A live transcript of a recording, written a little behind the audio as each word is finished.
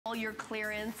all your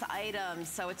clearance items.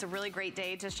 So it's a really great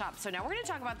day to shop. So now we're going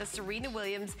to talk about the Serena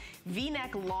Williams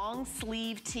V-neck long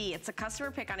sleeve tee. It's a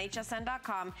customer pick on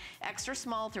hsn.com, extra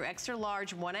small through extra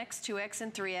large, 1X, 2X,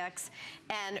 and 3X.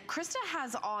 And Krista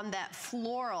has on that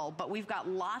floral, but we've got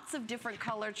lots of different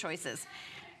color choices.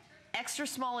 Extra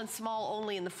small and small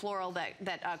only in the floral that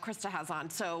Krista has on.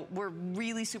 So we're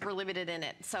really super limited in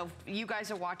it. So you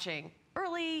guys are watching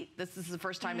early. This is the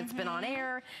first time it's been on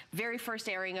air. Very first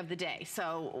airing of the day.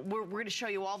 So we're going to show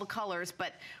you all the colors,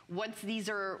 but once these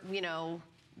are, you know,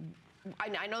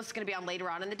 I know it's going to be on later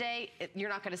on in the day. You're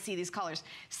not going to see these colors.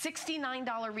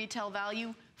 $69 retail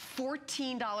value,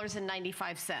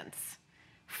 $14.95.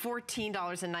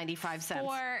 $14.95.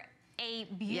 For a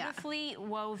beautifully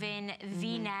woven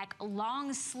V-neck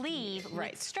long sleeve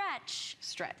with stretch.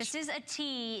 This is a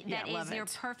tee that is your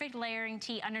perfect layering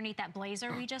tee underneath that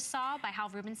blazer we just saw by Hal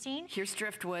Rubenstein. Here's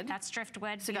driftwood. That's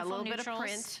driftwood. So you got a little bit of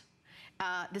print.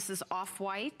 This is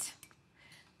off-white.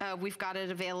 We've got it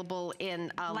available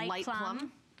in light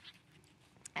plum.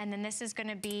 And then this is going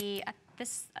to be,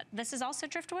 this is also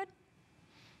driftwood?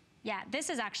 Yeah, this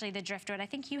is actually the driftwood. I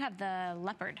think you have the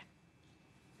leopard.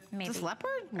 Maybe. Is this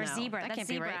leopard? Or zebra. That That's can't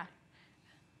zebra. Be right.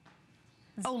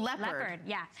 Oh, leopard. Leopard,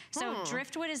 yeah. So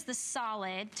driftwood is the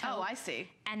solid taupe. Oh, I see.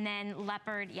 And then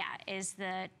leopard, yeah, is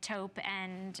the taupe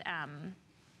and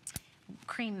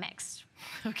cream mixed.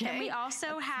 Okay. And we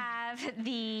also have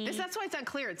the... That's why it's on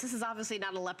clearance. This is obviously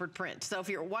not a leopard print. So if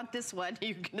you want this one,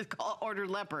 you can order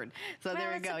leopard. So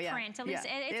there we go. It's a print. At least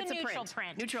it's a neutral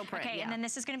print. Neutral print, okay, and then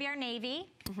this is going to be our navy.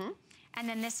 And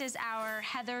then this is our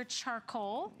heather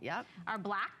charcoal. Yep. Our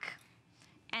black.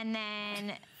 And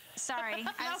then, sorry,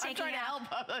 I was taking trying to help.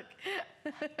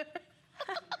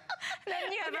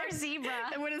 Then you have our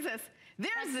zebra. And what is this?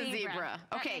 There's the zebra.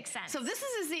 Okay, that makes sense. So this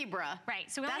is a zebra.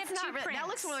 Right. So we only have two prints. That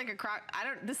looks more like a croc.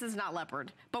 This is not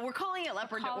leopard, but we're calling it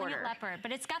leopard to order. Calling it leopard,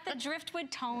 but it's got the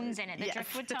driftwood tones in it. The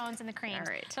driftwood tones and the creams.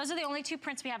 All right. Those are the only two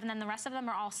prints we have, and then the rest of them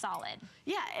are all solid.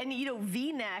 Yeah, and you know,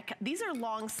 V-neck. These are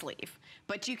long sleeve,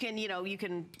 but you can, you know, you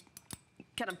can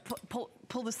kind of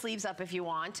pull the sleeves up if you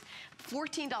want.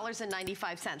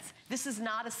 $14.95. This is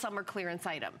not a summer clearance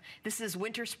item. This is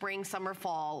winter, spring, summer,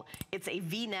 fall. It's a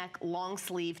V-neck long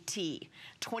sleeve tee.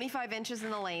 25 inches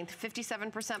in the length,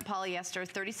 57% polyester,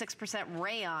 36%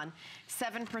 rayon,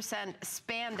 7%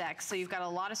 spandex. So you've got a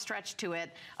lot of stretch to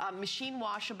it. Machine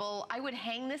washable. I would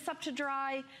hang this up to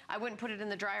dry. I wouldn't put it in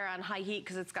the dryer on high heat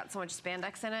because it's got so much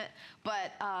spandex in it.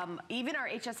 But even our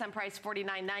HSN price,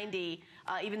 $49.90,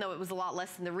 even though it was a lot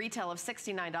less than the retail of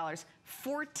 $69,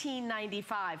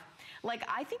 $14.95. Like,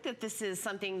 I think that this is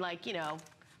something like, you know,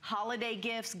 holiday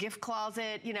gifts, gift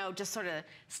closet, you know, just sort of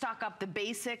stock up the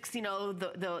basics, you know,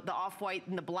 the off-white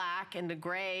and the black and the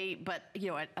gray, but, you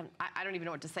know, I don't even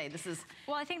know what to say. This is...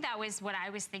 Well, I think that was what I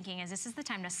was thinking, is this is the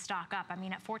time to stock up. I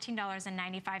mean, at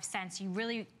 $14.95, you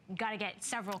really got to get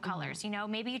several colors, you know?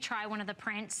 Maybe you try one of the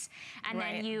prints, and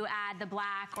then you add the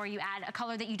black, or you add a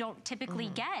color that you don't typically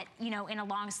get, you know, in a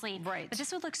long sleeve. But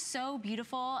this would look so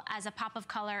beautiful as a pop of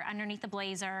color underneath the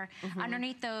blazer,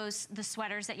 underneath the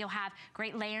sweaters that you'll have.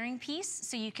 Great layering piece,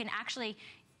 so you can actually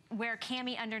wear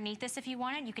cami underneath this if you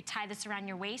wanted. You could tie this around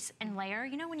your waist and layer.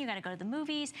 You know, when you got to go to the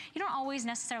movies, you don't always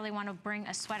necessarily want to bring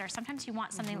a sweater. Sometimes you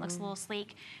want something that looks a little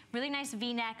sleek. Really nice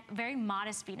V-neck, very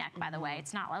modest V-neck, by the way.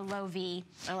 It's not a low V.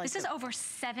 This is over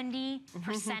 70%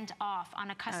 off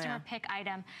on a customer pick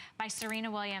item by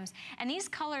Serena Williams. And these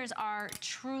colors are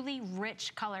truly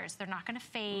rich colors. They're not going to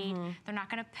fade. They're not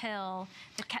going to pill.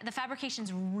 The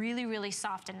fabrication's really, really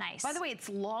soft and nice. By the way, it's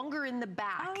longer in the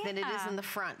back than it is in the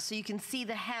front. So you can see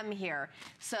the hem here.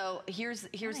 So here's the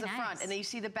front, and then you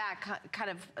see the back kind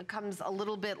of comes a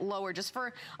little bit lower, just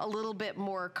for a little bit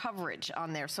more coverage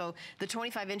on there. So the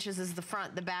 25 inches is the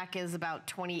front, the back is about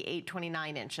 28,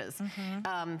 29 inches.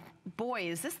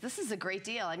 Boy, this is a great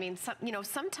deal. I mean, you know,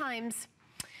 sometimes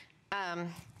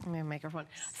microphone.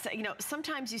 So, you know,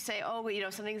 sometimes you say, oh, you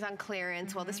know, something's on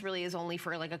clearance. Well, this really is only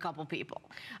for like a couple people,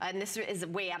 and this is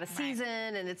way out of season,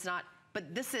 and it's not.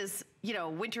 But this is, you know,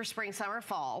 winter, spring, summer,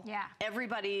 fall.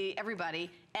 Everybody,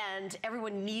 and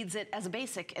everyone needs it as a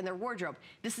basic in their wardrobe.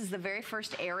 This is the very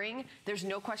first airing. There's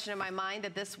no question in my mind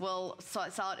that this will sell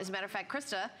out. As a matter of fact,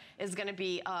 Krista is going to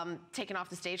be taken off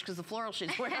the stage because the floral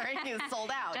she's wearing is sold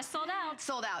out. Just sold out.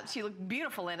 Sold out. She looked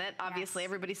beautiful in it. Obviously,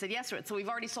 everybody said yes to it. So we've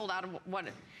already sold out of one.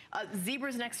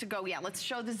 Zebra's next to go. Yeah, let's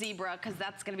show the zebra because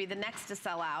that's going to be the next to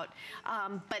sell out.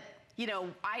 But you know,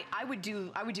 I would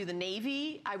do the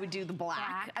navy, I would do the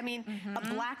black. I mean, a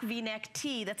black V-neck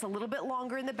tee that's a little bit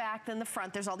longer in the back than the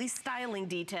front. There's all these styling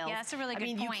details. Yeah, that's a really good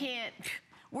point. I mean, you can't,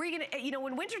 where are you gonna, you know,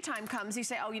 when wintertime comes, you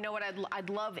say, oh, you know what, I'd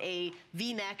love a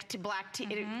V-neck to black tee.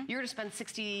 You're gonna spend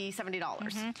 $60,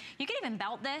 $70. You could even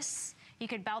belt this. You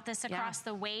could belt this across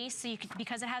the waist, so you could,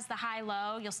 because it has the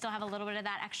high-low, you'll still have a little bit of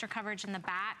that extra coverage in the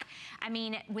back. I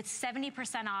mean, with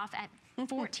 70% off at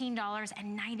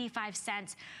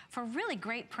 $14.95 for really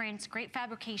great prints, great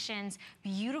fabrications,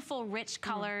 beautiful, rich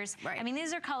colors. I mean,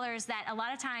 these are colors that a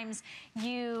lot of times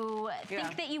you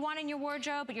think that you want in your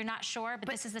wardrobe, but you're not sure, but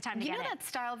this is the time to get it. You know that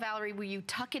style, Valerie, where you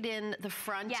tuck it in the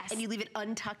front and you leave it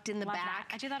untucked in the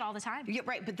back? I do that all the time. Yeah,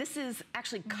 right, but this is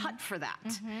actually cut for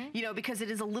that, you know, because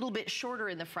it is a little bit shorter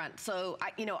in the front. So,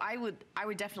 you know, I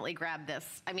would definitely grab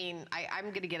this. I mean, I'm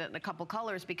going to get it in a couple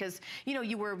colors because, you know,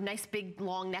 you wear a nice big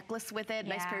long necklace with it,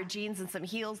 nice pair of jeans and some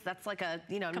heels. That's like a,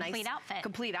 you know, complete outfit.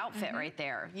 Complete outfit right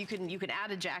there. You can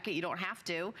add a jacket. You don't have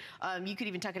to. You could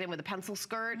even tuck it in with a pencil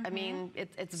skirt. I mean,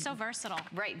 it's so versatile.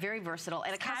 Right, very versatile.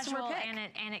 And it's a customer casual pick.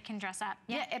 and it can dress up.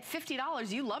 Yeah, at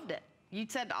 $50, you loved it. You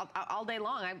said all day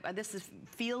long,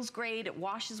 feels great, it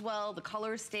washes well, the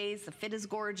color stays, the fit is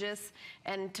gorgeous,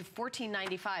 and to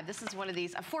 $14.95, this is one of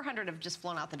these, 400 have just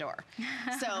flown out the door.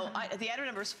 So the item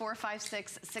number is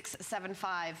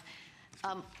 456675.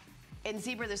 In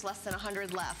zebra, there's less than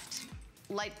 100 left.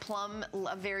 Light plum,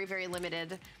 very, very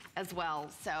limited as well.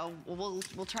 So we'll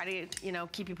try to, you know,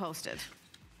 keep you posted.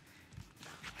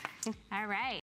 All right.